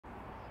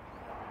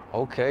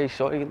Okay,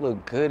 shorty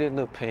look good in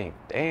the pink.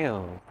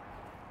 Damn.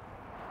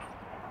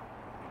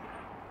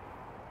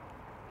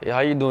 Yeah, how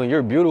you doing?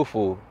 You're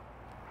beautiful.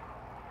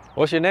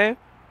 What's your name?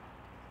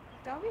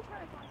 Don't be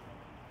trying to talk to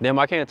me. Damn,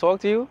 I can't talk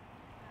to you?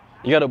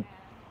 You gotta...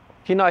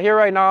 He not here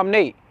right now, I'm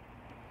Nate.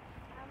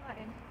 I'm not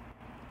in.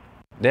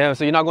 Damn,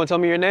 so you're not gonna tell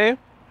me your name?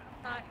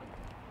 Not in.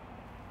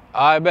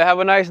 I bet, have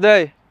a nice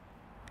day.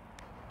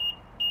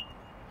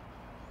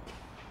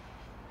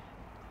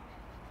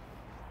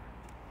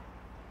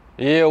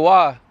 Yeah,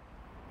 why? What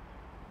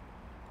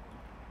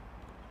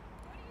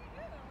do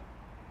you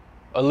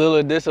do? A little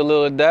of this, a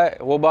little of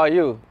that. What about you?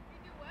 You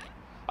do what?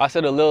 I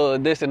said a little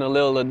of this and a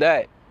little of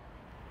that.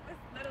 What's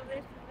little this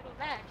and little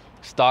that?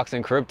 Stocks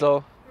and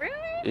crypto? Really?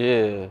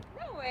 Yeah.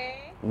 No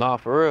way. Nah,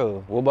 for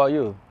real. What about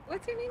you?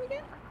 What's your name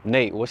again?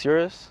 Nate, what's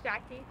yours?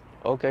 Jackie.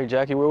 Okay,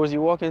 Jackie, where was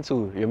you walking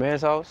to? Your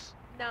man's house?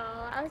 No,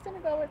 I was gonna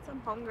go with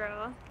some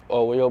homegirl.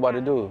 Oh, what you about to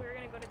We do? were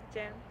gonna go to the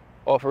gym.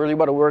 Oh, for real, you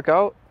about to work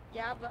out?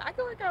 Yeah, but I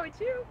can work out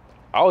with you.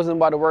 I wasn't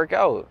about to work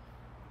out.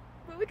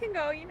 But we can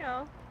go, you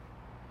know,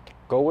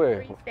 Go where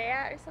where? you stay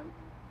at or something.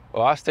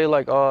 Oh, I stay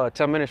like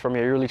 10 minutes from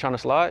here. You really trying to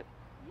slide?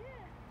 Yeah.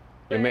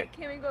 Your But man-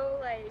 can we go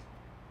like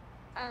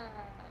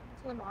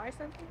to the mall or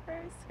something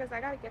first? Because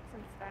I gotta get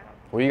some stuff.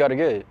 What you gotta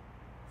get?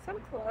 Some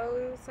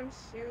clothes, some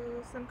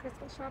shoes, some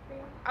Christmas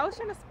shopping. I was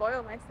trying to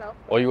spoil myself.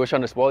 Oh, you were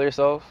trying to spoil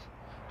yourself?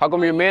 How come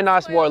Well, your you man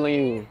not spoil spoiling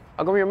me. you?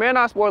 How come your man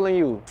not spoiling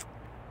you?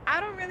 I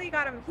don't really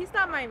got him. He's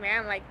not my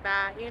man like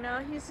that, you know?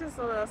 He's just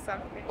a little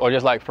something. Or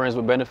just like friends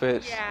with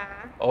benefits? Yeah.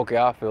 Okay,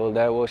 I feel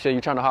that. Well, shit,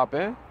 you trying to hop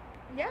in?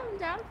 Yeah, I'm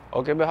down.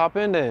 Okay, but hop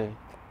in then.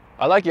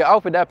 I like your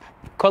outfit. That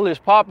color is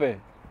popping.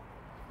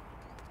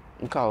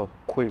 Look how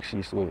quick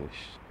she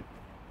switched.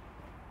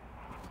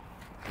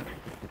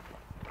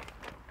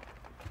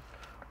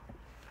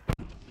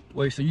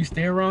 Wait, so you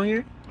stay around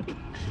here?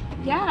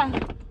 Yeah.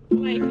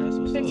 Like That's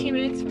what's 15 up.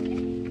 minutes from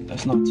here.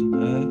 That's not too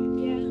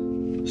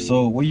bad. Yeah.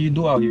 So what you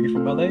do out here? You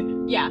from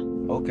LA? Yeah.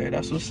 Okay,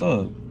 that's what's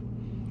up.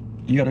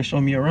 You gotta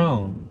show me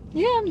around.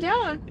 Yeah, I'm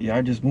down. Yeah,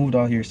 I just moved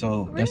out here,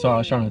 so that's why I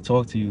was trying to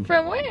talk to you.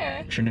 From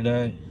where?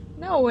 Trinidad.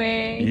 No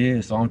way.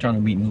 Yeah, so I'm trying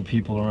to meet new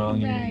people around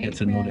here, Right, get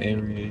to know the right.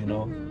 area, you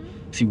know, Mhm.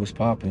 see what's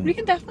popping. We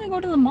can definitely go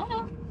to the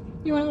mall.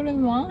 You want to go to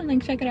the mall and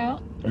like check it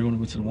out? Are you wanna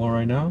go to the mall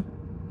right now?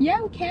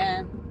 Yeah, we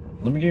can.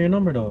 Let me get your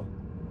number though.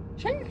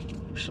 Sure.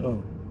 Sure.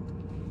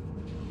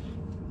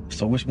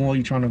 So which mall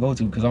you trying to go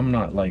to? Cause I'm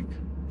not like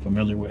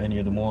familiar with any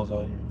of the malls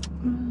out here.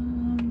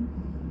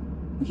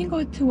 We can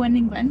go to one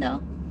in Glendale.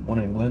 One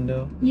in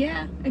Glendale?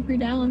 Yeah, if you're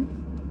down.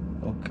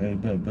 Okay,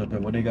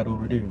 bet. What they got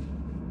over there?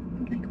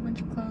 Like a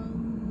bunch of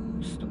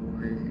clothes,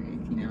 stores,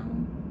 you know.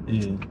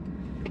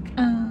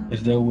 Yeah.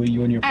 Is that where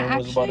you and your friend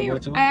was about to go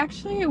to? I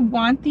actually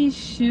want these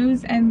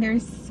shoes and they're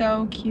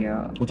so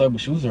cute. What type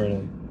of shoes are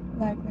they?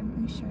 Like, let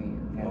me show you.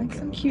 They're like Okay,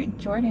 some okay. cute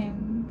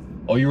Jordans.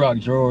 Oh, you rock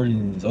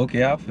Jordans.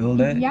 Okay, I feel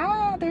that.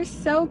 Yeah, they're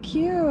so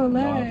cute. Look.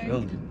 No, I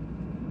feel it.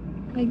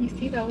 Like, you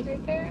see those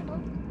right there? Oh,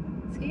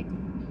 see?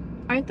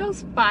 Aren't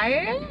those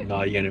fire?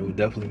 Nah, yeah, it would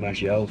definitely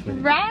match your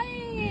outfit. Right.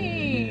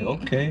 Yeah,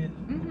 okay.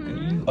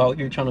 Mhm. You out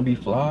here trying to be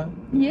fly?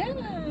 Yeah.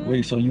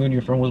 Wait, so you and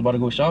your friend was about to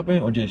go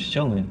shopping or just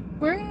chilling?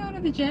 We're gonna go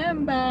to the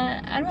gym, but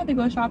I'd rather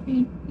go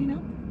shopping, you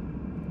know?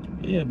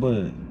 Yeah,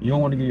 but you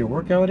don't want to get your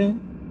workout in?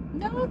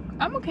 No,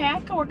 I'm okay. I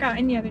can work out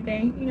any other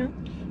day, you know?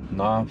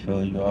 Nah, I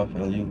feel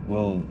you.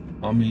 Well,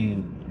 I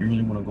mean, you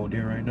really want to go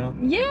there right now?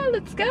 Yeah,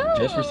 let's go.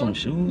 Just for some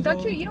shoes?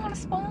 Don't though? you don't want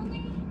to spoil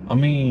me? I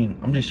mean,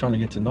 I'm just trying to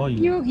get to know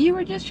you. You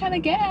were just trying to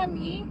get at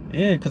me.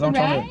 Yeah, because I'm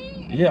trying to...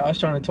 Right? Yeah, I was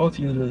trying to talk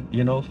to you to,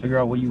 you know, figure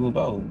out what you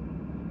about.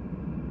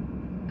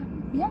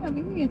 Yeah,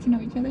 we can get to know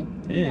each other.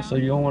 Yeah, so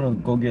you don't want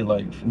to go get,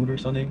 like, food or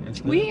something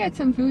instead? We can get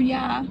some food,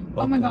 yeah.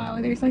 Oh my Okay.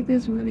 god, there's like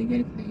this really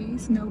good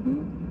place,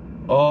 Nobu.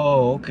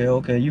 Oh,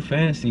 okay. You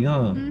fancy,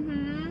 huh?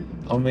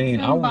 Mm-hmm. I mean,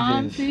 Some I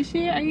bomb was just...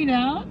 sushi, are you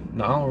down?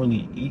 No, I don't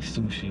really eat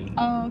sushi.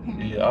 Oh,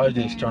 okay. Yeah, I was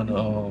just trying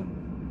to,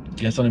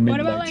 get something maybe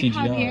What about like TGI.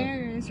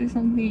 Javier's or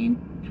something?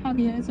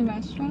 Javier's a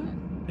restaurant?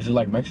 Is it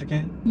like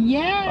Mexican? Yeah.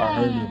 I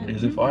heard of it.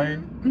 Is it fire?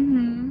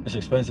 Mm-hmm. It's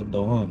expensive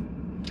though, huh?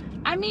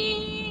 I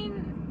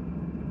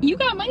mean, you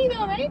got money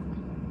though, right?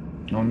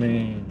 I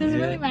mean, Does it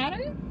yeah. really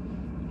matter?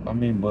 I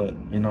mean, but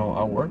you know,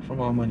 I work for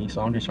my money,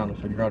 so I'm just trying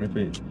to figure out if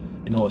it,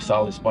 you know, a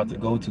solid spot to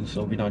go to,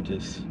 so we're not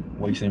just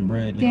wasting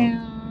bread. You know?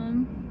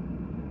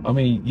 Damn. I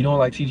mean, you don't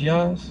like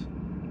TGI's?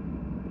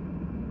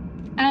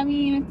 I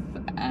mean,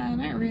 it's,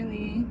 not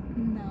really.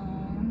 No.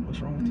 What's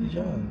wrong with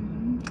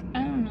TGI's? I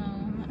don't know.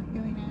 I'm not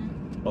feeling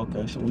it.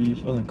 Okay, so what are you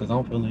feeling? Cause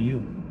I'm feeling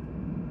you.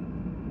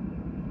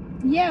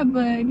 Yeah,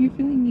 but if you're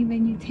feeling me,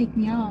 then you take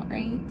me out,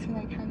 right? To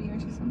like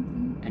Javier's or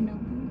something. Or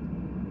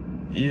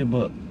Nobu. Yeah,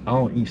 but I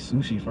don't eat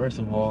sushi first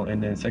of all,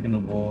 and then second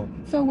of all,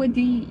 So what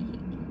do you eat?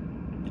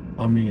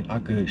 I mean, I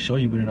could show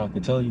you, but then I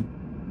could tell you.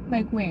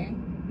 Like where?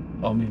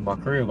 I mean, my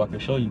crib, I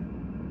could show you.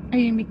 Are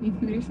you gonna make me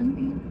food or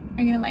something?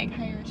 Are you gonna like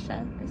hire a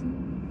chef or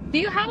something? Do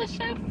you have a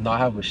chef? No, I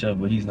have a chef,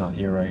 but he's not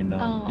here right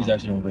now. Oh. He's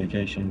actually on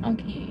vacation.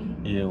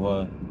 Okay. Yeah,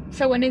 what?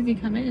 So when does he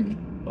come in?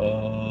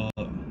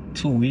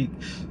 2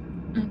 weeks.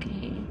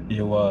 Okay.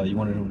 You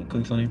wanted them to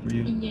cook something for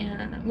you?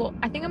 Yeah. Well,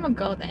 I think I'm gonna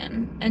go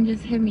then, and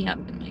just hit me up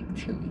in like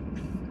 2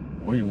 weeks.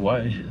 Wait,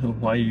 why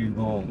you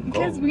gonna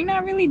Because go? we're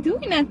not really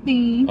doing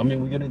nothing. I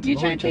mean, we're getting to You're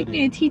know trying each to take other.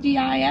 me to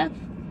TGIF?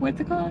 What's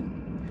it called?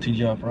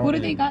 TGI Fridays. What do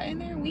they got in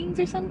there? Wings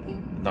or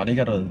something? Nah, they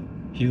got a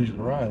huge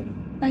variety.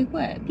 Like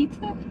what?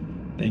 Pizza?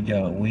 They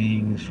got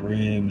wings,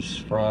 ribs,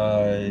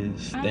 fries,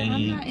 steak.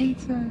 I'm not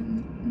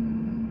into.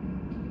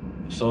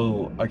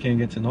 So I can't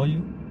get to know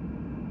you?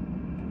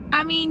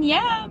 I mean,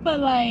 yeah,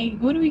 but like,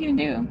 what are we gonna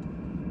do?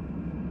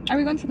 Are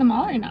we going to the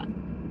mall or not?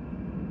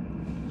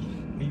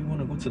 What you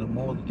wanna go to the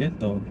mall to get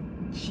though?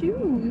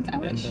 Shoes. I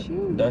want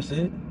shoes. That's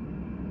it?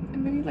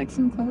 And maybe like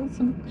some clothes.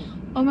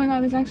 Oh my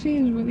god, there's actually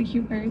a really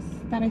cute purse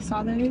that I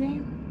saw the other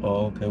day.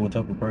 Oh, okay. What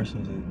type of purse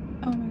is it?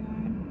 Oh my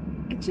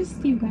god. It's just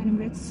Steve Madden,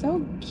 but it's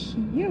so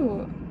cute.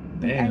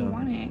 Like, I Damn.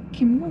 want it.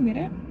 Can we go get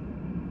it?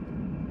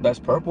 That's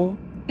purple?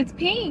 It's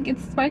pink.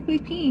 It's sparkly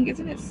pink.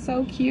 Isn't it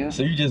so cute?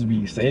 So you just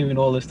be saving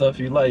all the stuff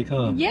you like,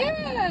 huh?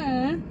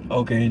 Yeah.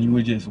 Okay, and you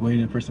were just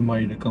waiting for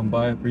somebody to come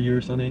buy it for you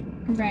or something?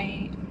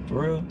 Right.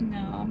 For real?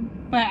 No.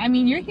 But I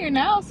mean, you're here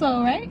now,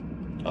 so right?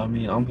 I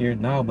mean, I'm here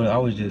now, but I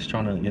was just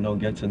trying to,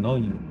 get to know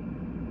you.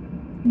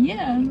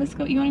 Yeah. Let's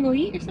go. You want to go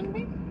eat or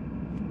something?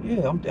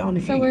 Yeah, I'm down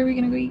to eat. So where are we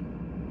gonna go eat?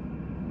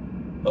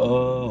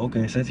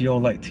 Okay, since you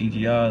don't like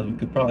TGI, we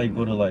could probably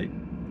go to like,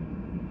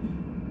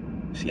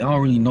 see, I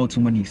don't really know too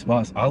many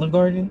spots. Olive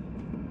Garden?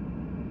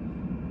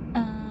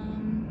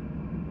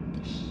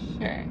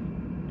 Sure.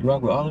 You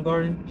rock with Olive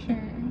Garden?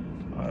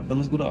 Sure. Alright, but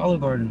let's go to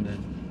Olive Garden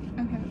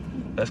then. Okay.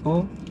 That's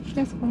cool?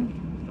 That's cool.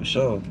 For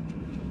sure.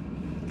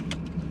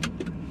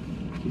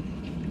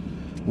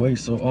 Wait,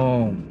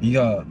 so you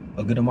got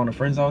a good amount of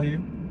friends out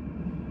here?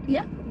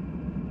 Yeah.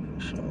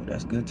 Sure,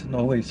 that's good to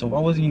know. Wait, so why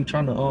wasn't you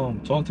trying to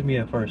talk to me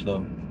at first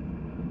though?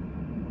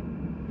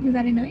 Because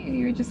I didn't know you.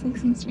 You were just like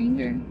some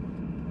stranger.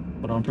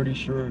 But I'm pretty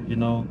sure, you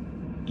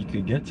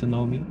could get to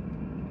know me.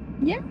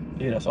 Yeah.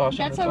 Yeah, that's all I was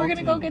trying to That's how we're talk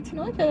gonna to go you. get to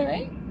know each other,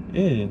 right?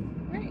 Yeah.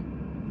 Right.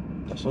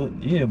 That's what.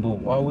 Yeah, but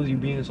why was you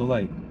being so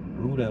like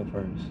rude at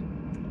first?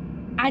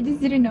 I just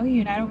didn't know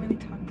you, and I don't really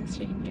talk to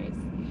strangers.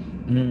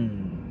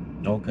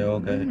 Okay,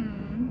 okay.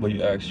 But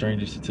you asked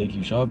strangers to take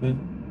you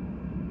shopping?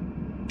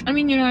 I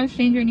mean, you're not a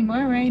stranger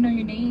anymore, right? I know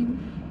your name.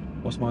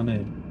 What's my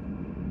name?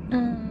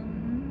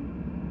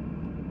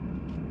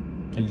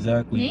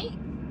 Exactly. Nate?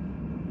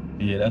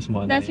 Yeah, that's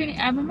my That's name. your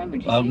name. I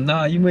remembered your name.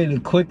 Nah, you made a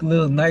quick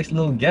nice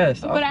little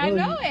guess. But I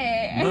know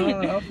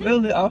it. Nah,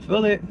 I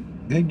feel it.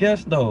 Good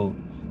guess though.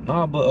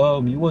 Nah,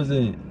 but you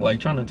wasn't like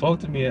trying to talk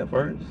to me at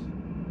first.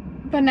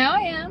 But now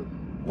I am.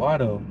 Why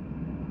though?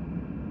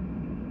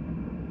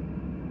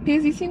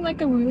 Because you seem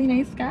like a really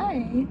nice guy.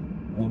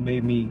 What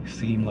made me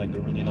seem like a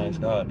really nice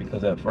guy?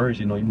 Because at first,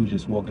 you was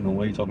just walking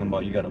away talking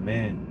about you got a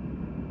man.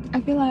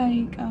 I feel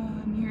like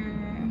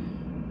you're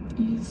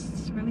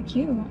just really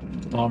cute.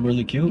 Oh, I'm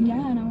really cute?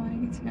 Yeah, and I want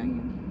to get to know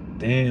you.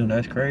 Damn,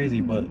 that's crazy.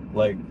 But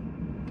like,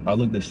 I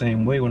look the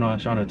same way when I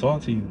was trying to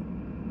talk to you,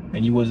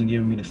 and you wasn't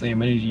giving me the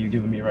same energy you're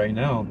giving me right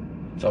now.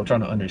 So I'm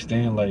trying to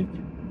understand like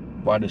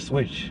why the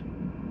switch.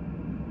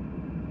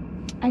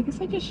 I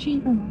guess I just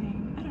changed my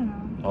mind. I don't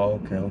know.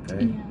 Oh,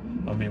 okay.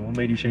 Yeah. I mean, what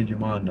made you change your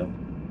mind though?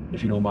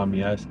 If you don't mind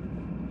me asking.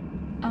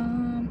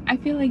 I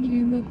feel like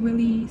you look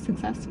really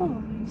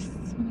successful.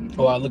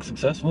 Oh, I look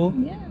successful?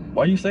 Yeah.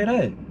 Why you say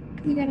that?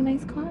 Because you got a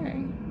nice car.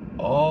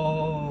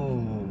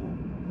 Oh,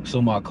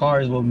 so my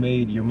car is what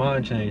made your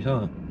mind change,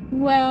 huh?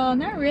 Well,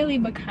 not really,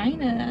 but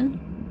kinda.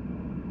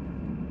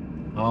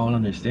 I don't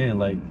understand.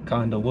 Like,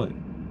 kinda what?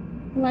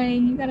 Like,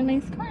 you got a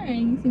nice car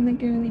and you seem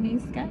like a really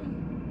nice guy.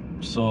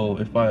 So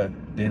if I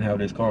didn't have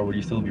this car, would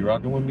you still be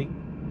rocking with me?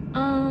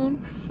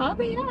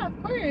 Probably, yeah,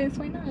 of course.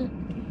 Why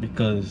not?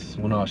 Because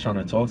when I was trying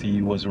to talk to you,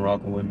 you wasn't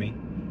rocking with me.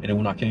 And then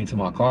when I came to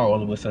my car,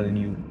 all of a sudden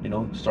you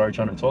started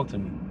trying to talk to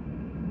me.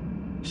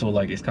 So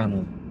like, it's kind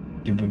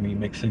of giving me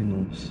mixed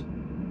signals.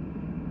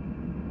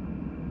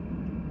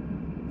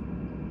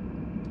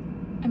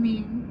 I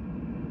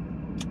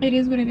mean, it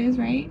is what it is,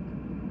 right?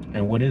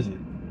 And what is it?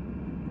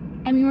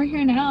 I mean, we're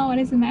here now. What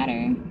does it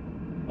matter?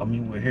 I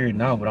mean, we're here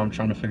now, but I'm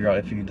trying to figure out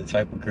if you're the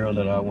type of girl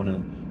that I want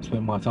to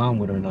spend my time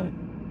with or not.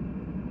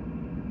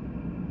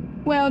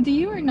 Well, do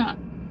you or not?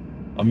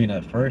 I mean,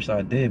 at first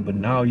I did, but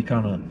now you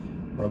kind of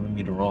rubbing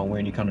me the wrong way,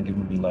 and you kind of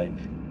giving me like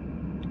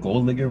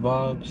gold digger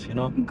vibes,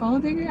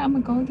 Gold digger? I'm a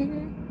gold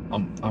digger?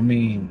 I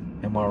mean,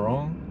 am I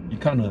wrong? You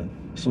kind of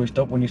switched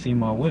up when you seen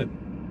my whip.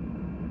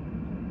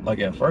 Like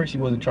at first you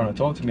wasn't trying to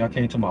talk to me. I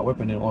came to my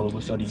whip and then all of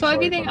a sudden you So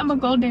if you think I'm a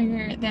gold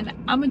digger, then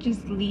I'ma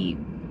just leave.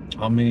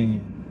 I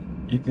mean,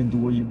 you can do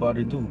what you about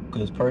to do.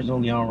 Cause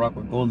personally I don't rock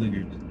with gold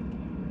diggers.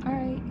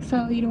 Alright,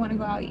 so you don't want to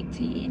go out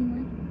to eat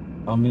anymore?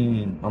 I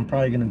mean, I'm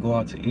probably gonna go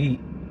out to eat,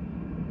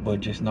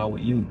 but just not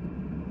with you.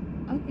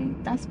 Okay,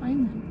 that's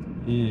fine then.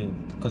 Yeah,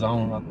 cause I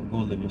don't rock with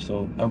gold diggers.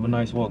 So have a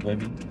nice walk,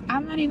 baby.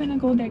 I'm not even a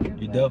gold digger.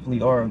 You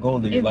definitely are a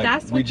gold digger. If Like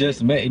that's we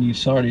just met and you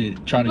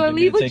started trying to get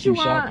me to take you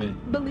shopping.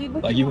 Believe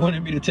what Like you you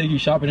wanted me to take you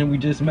shopping and we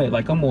just met.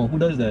 Like come on, who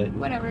does that?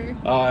 Whatever.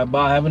 Alright,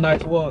 bye. Have a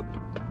nice walk.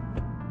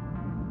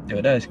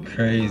 Yo, that's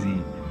crazy.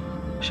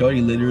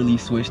 Shorty literally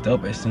switched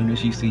up as soon as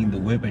she seen the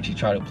whip and she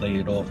tried to play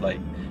it off like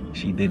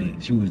she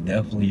didn't. She was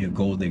definitely a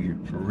gold digger,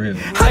 for real.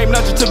 I am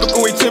not your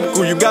typical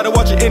atypical. You gotta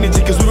watch your energy,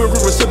 cause we were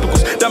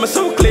reciprocals. Diamonds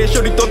so clear,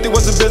 shorty thought they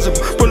was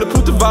invisible.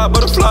 Bulletproof the vibe,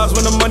 butterflies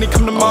when the money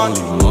come to mind.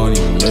 Only money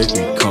make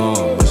me calm.